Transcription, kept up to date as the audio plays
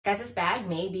Guys, this bag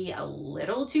may be a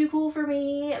little too cool for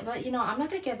me, but you know, I'm not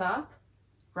gonna give up,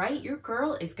 right? Your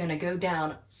girl is gonna go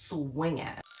down swinging.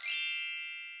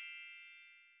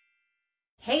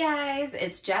 Hey guys,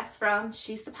 it's Jess from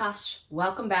She's the Posh.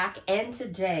 Welcome back, and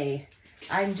today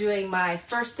I'm doing my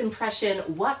first impression,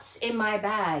 what's in my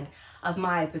bag, of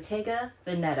my Bottega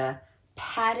Veneta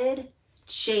padded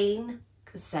chain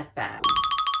cassette bag.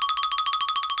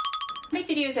 I make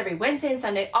videos every Wednesday and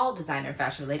Sunday, all designer and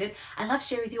fashion related. I love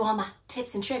sharing with you all my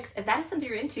tips and tricks. If that is something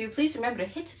you're into, please remember to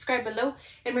hit subscribe below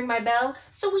and ring my bell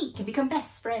so we can become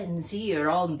best friends here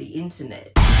on the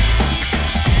internet.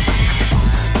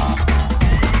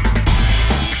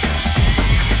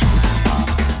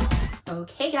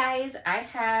 Okay guys, I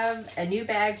have a new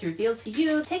bag to reveal to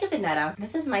you. Bottega Veneta.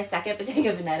 This is my second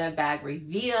Bottega Veneta bag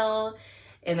reveal.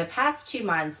 In the past 2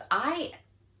 months, I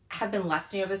have been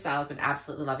lusting over the styles and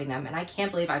absolutely loving them, and I can't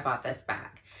believe I bought this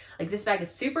bag. Like, this bag is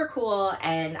super cool,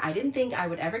 and I didn't think I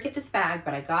would ever get this bag,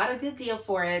 but I got a good deal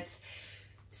for it,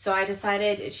 so I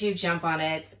decided to jump on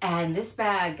it. And this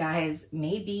bag, guys,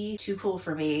 may be too cool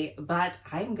for me, but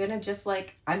I'm gonna just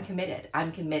I'm committed.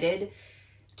 I'm committed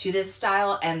to this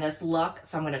style and this look,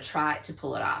 so I'm gonna try to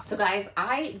pull it off. So guys,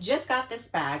 I just got this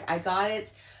bag. I got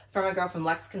it from a girl from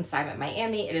Luxe Consignment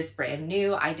Miami. It is brand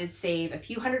new. I did save a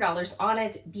few $100s on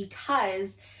it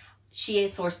because she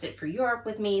sourced it for Europe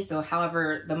with me. So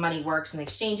however the money works in the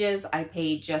exchanges, I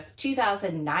paid just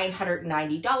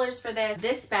 $2,990 for this.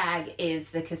 This bag is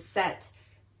the cassette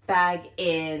bag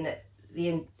in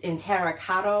the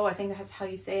Interracato. I think that's how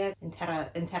you say it. I'm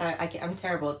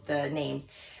terrible at the names.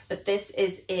 But this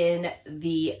is in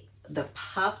the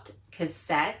puffed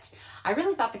cassette. I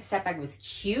really thought the cassette bag was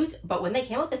cute, but when they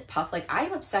came with this puff, I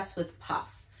am obsessed with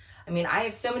puff. I mean, I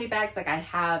have so many bags. I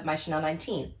have my Chanel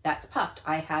 19, that's puffed.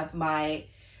 I have my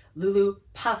Lulu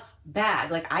puff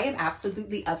bag. I am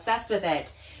absolutely obsessed with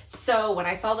it. So when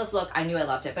I saw this look, I knew I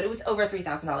loved it, but it was over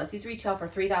 $3,000. These retail for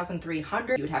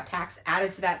 $3,300. You would have tax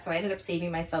added to that, so I ended up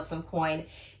saving myself some coin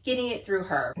getting it through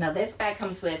her. Now this bag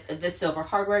comes with the silver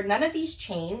hardware. None of these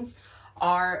chains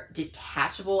are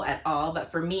detachable at all,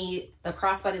 but for me, the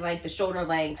crossbody length, the shoulder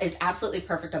length is absolutely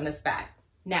perfect on this bag.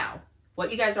 Now,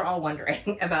 what you guys are all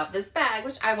wondering about this bag,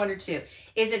 which I wondered too,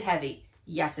 is it heavy?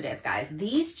 Yes, it is, guys.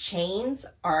 These chains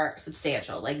are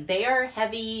substantial. They are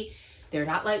heavy, they're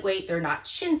not lightweight, they're not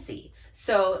chintzy.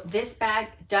 So this bag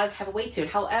does have a weight to it.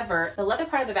 However, the leather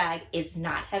part of the bag is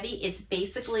not heavy. It's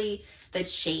basically the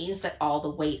chains that all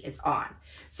the weight is on.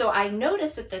 So I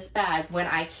noticed with this bag, when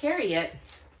I carry it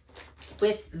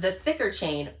with the thicker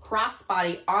chain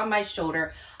crossbody on my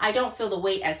shoulder, I don't feel the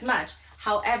weight as much.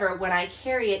 However, when I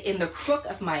carry it in the crook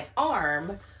of my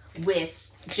arm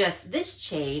with just this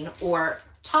chain, or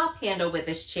top handle with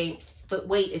this chain, the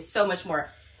weight is so much more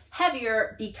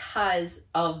heavier because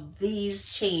of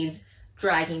these chains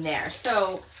dragging there.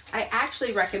 So I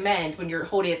actually recommend, when you're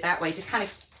holding it that way, to kind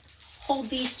of hold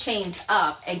these chains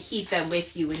up and keep them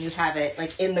with you when you have it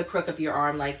in the crook of your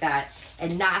arm like that,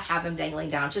 and not have them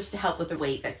dangling down, just to help with the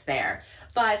weight that's there.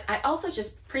 But I also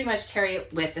just pretty much carry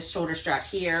it with the shoulder strap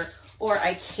here, or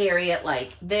I carry it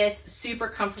like this, super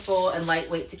comfortable and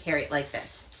lightweight to carry it like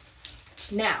this.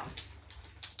 Now,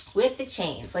 with the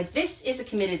chains, this is a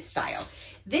committed style.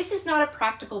 This is not a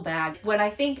practical bag. When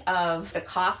I think of the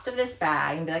cost of this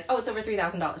bag and be oh, it's over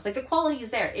 $3,000. The quality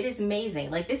is there. It is amazing.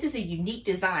 This is a unique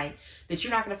design that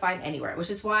you're not going to find anywhere,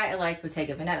 which is why I like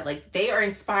Bottega Veneta. They are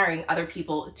inspiring other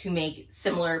people to make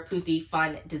similar poofy,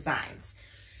 fun designs.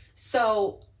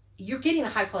 So you're getting a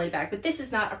high quality bag, but this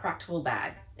is not a practical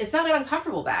bag. It's not an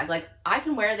uncomfortable bag. I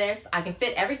can wear this. I can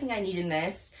fit everything I need in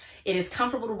this. It is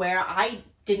comfortable to wear. I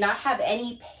did not have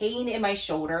any pain in my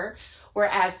shoulder.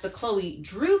 Whereas the Chloe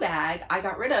Drew bag, I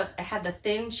got rid of. It had the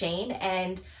thin chain,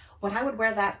 and when I would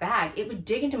wear that bag, it would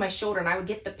dig into my shoulder, and I would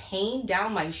get the pain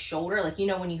down my shoulder. You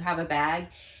know, when you have a bag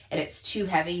and it's too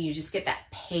heavy, you just get that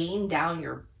pain down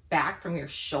your back from your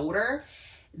shoulder.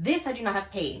 This, I do not have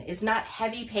pain. It's not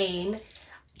heavy pain.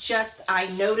 Just, I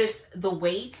notice the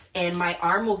weight, and my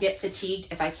arm will get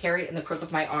fatigued if I carry it in the crook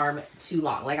of my arm too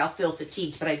long. I'll feel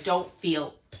fatigued, but I don't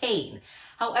feel pain.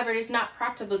 However, it is not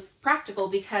practical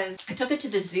because I took it to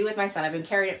the zoo with my son. I've been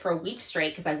carrying it for a week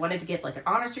straight because I wanted to get an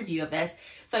honest review of this.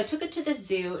 So I took it to the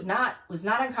zoo, was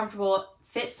not uncomfortable,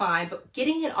 fit fine, but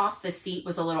getting it off the seat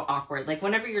was a little awkward.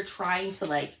 Whenever you're trying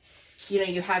to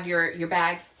you have your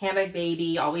bag, handbag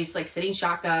baby, always sitting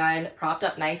shotgun, propped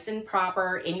up nice and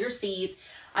proper in your seats.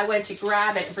 I went to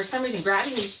grab it, and for some reason,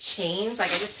 grabbing these chains, I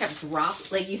just kept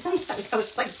dropping, sometimes I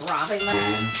was just dropping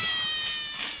them.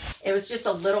 It was just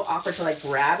a little awkward to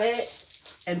grab it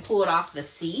and pull it off the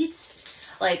seats.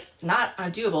 like not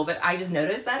undoable, but I just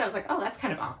noticed that. I was like, oh, that's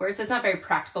kind of awkward. So it's not very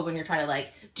practical when you're trying to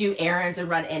like do errands and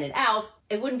run in and out.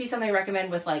 It wouldn't be something I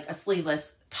recommend with like a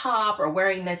sleeveless top or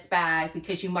wearing this bag,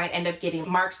 because you might end up getting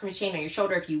marks from a chain on your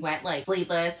shoulder if you went like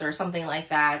sleeveless or something like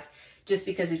that, just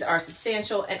because these are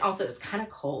substantial. And also it's kind of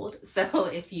cold. So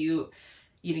if you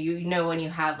know when you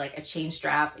have like a chain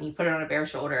strap and you put it on a bare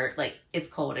shoulder, like it's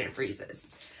cold and it freezes.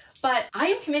 But I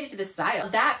am committed to this style.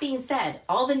 That being said,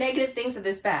 all the negative things of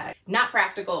this bag, not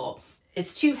practical.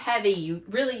 It's too heavy. You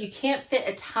can't fit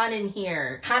a ton in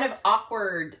here. Kind of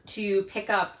awkward to pick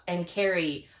up and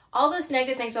carry. All those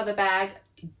negative things about the bag.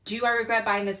 Do I regret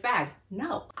buying this bag?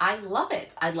 No, I love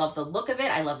it. I love the look of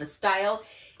it. I love the style.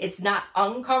 It's not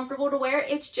uncomfortable to wear.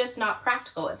 It's just not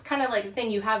practical. It's kind of like the thing,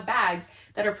 you have bags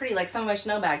that are pretty, like some of my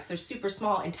Chanel bags. They're super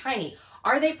small and tiny.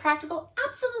 Are they practical?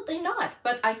 Absolutely not.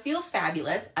 But I feel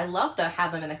fabulous. I love to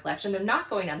have them in the collection. They're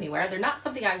not going anywhere. They're not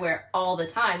something I wear all the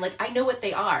time. Like, I know what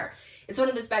they are. It's one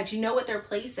of those bags, you know what their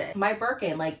place is. My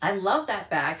Birkin, like, I love that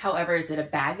bag. However, is it a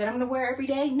bag that I'm gonna wear every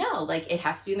day? No, like, it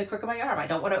has to be in the crook of my arm. I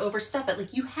don't want to overstuff it.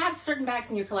 Like, you have certain bags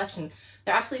in your collection,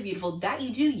 they're absolutely beautiful, that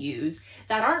you do use,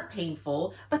 that aren't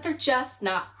painful, but they're just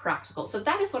not practical. So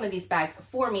that is one of these bags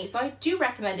for me. So I do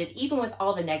recommend it, even with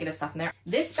all the negative stuff in there.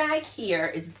 This bag here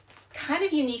is kind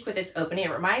of unique with its opening.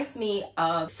 It reminds me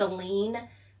of Celine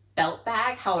belt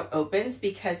bag, how it opens,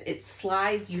 because it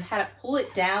slides. You had to pull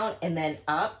it down and then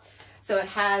up. So it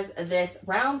has this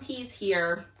round piece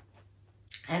here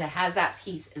and it has that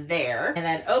piece there. And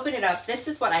then open it up. This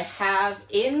is what I have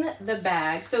in the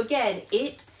bag. So again,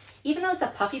 even though it's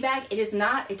a puffy bag,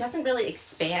 it doesn't really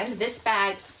expand. This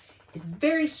bag is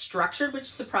very structured, which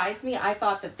surprised me. I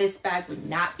thought that this bag would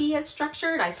not be as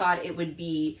structured. I thought it would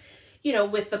be, you know,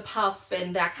 with the puff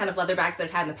and that kind of leather bags that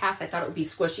I've had in the past, I thought it would be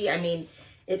squishy. I mean,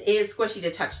 it is squishy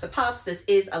to touch the puffs. This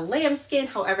is a lambskin.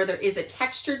 However, there is a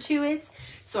texture to it.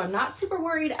 So I'm not super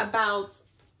worried about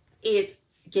it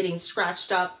getting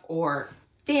scratched up or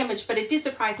damaged, but it did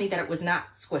surprise me that it was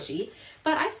not squishy.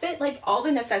 But I fit like all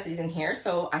the necessities in here.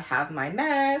 So I have my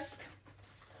mask.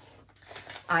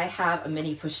 I have a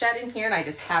mini pochette in here and I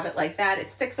just have it like that.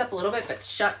 It sticks up a little bit, but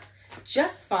shuts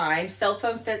just fine. Cell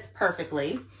phone fits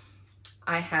perfectly.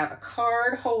 I have a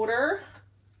card holder,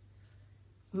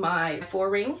 my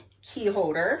 4-ring key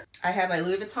holder. I have my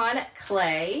Louis Vuitton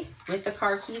clay with the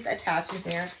car keys attached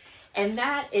in here. And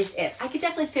that is it. I could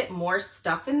definitely fit more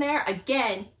stuff in there.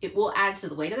 Again, it will add to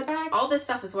the weight of the bag. All this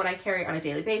stuff is what I carry on a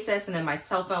daily basis. And then my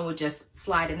cell phone would just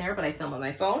slide in there, but I film on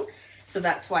my phone. So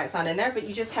that's why it's not in there. But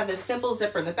you just have this simple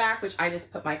zipper in the back, which I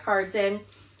just put my cards in.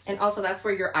 And also that's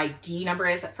where your ID number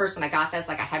is. At first when I got this,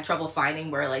 like I had trouble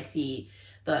finding where like the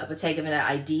Bottega Veneta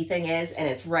ID thing is, and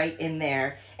it's right in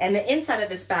there. And the inside of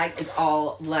this bag is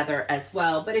all leather as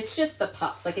well, but it's just the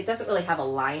puffs. Like it doesn't really have a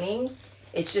lining.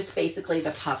 It's just basically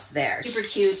the puffs there. Super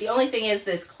cute. The only thing is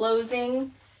this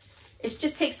closing, it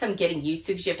just takes some getting used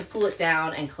to because you have to pull it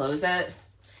down and close it.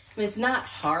 I mean, it's not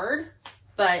hard,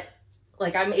 but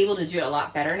like I'm able to do it a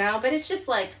lot better now, but it's just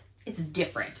like, it's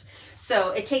different.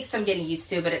 So it takes some getting used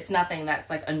to, but it's nothing that's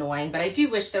like annoying. But I do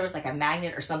wish there was like a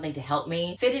magnet or something to help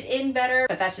me fit it in better,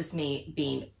 but that's just me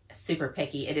being super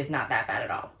picky. It is not that bad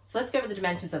at all. So let's go over the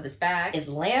dimensions of this bag. It's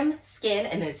lamb skin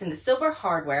and it's in the silver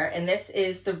hardware, and this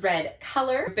is the red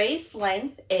color. Your base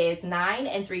length is 9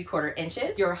 3/4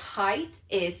 inches. Your height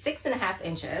is 6.5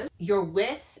 inches. Your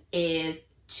width is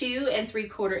 2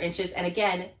 3/4 inches. And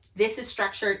again, this is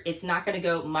structured. It's not going to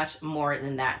go much more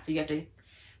than that. So you have to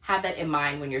have that in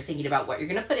mind when you're thinking about what you're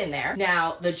going to put in there.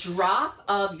 Now, the drop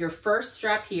of your first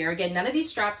strap here, again, none of these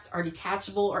straps are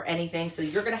detachable or anything, so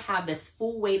you're going to have this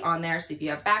full weight on there. So if you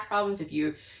have back problems, if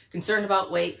you're concerned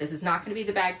about weight, this is not going to be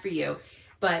the bag for you.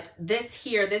 But this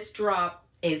here, this drop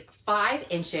is 5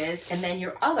 inches, and then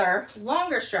your other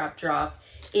longer strap drop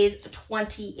is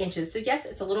 20 inches. So yes,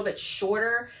 it's a little bit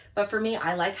shorter, but for me,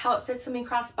 I like how it fits me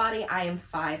crossbody. I am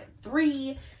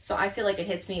 5'3", so I feel like it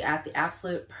hits me at the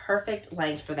absolute perfect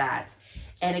length for that.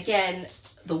 And again,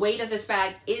 the weight of this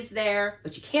bag is there,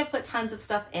 but you can't put tons of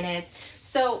stuff in it.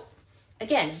 So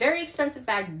again, very expensive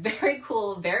bag, very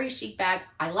cool, very chic bag.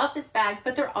 I love this bag,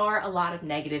 but there are a lot of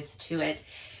negatives to it.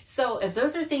 So if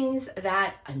those are things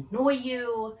that annoy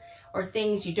you or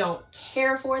things you don't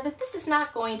care for, that this is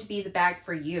not going to be the bag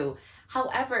for you.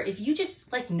 However, if you just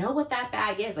like know what that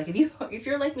bag is, like if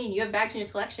you're like me and you have bags in your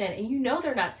collection and you know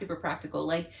they're not super practical,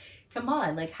 like come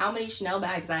on, like how many Chanel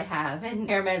bags I have and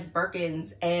Hermes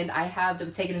Birkins, and I have the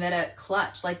Bottega Veneta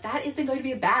clutch, like that isn't going to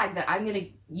be a bag that I'm going to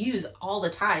use all the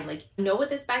time. Like know what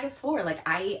this bag is for. Like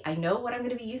I know what I'm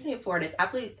going to be using it for, and it's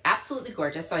absolutely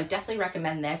gorgeous. So I definitely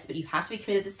recommend this, but you have to be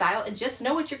committed to style and just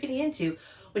know what you're getting into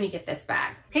when you get this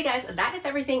bag. Okay guys, that is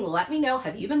everything. Let me know,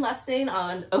 have you been lusting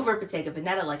over Bottega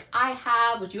Veneta like I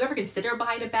have? Would you ever consider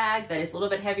buying a bag that is a little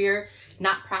bit heavier,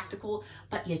 not practical,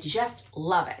 but you just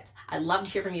love it? I'd love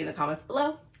to hear from you in the comments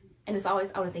below. And as always,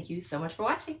 I want to thank you so much for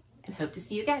watching and hope to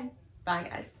see you again. Bye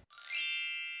guys.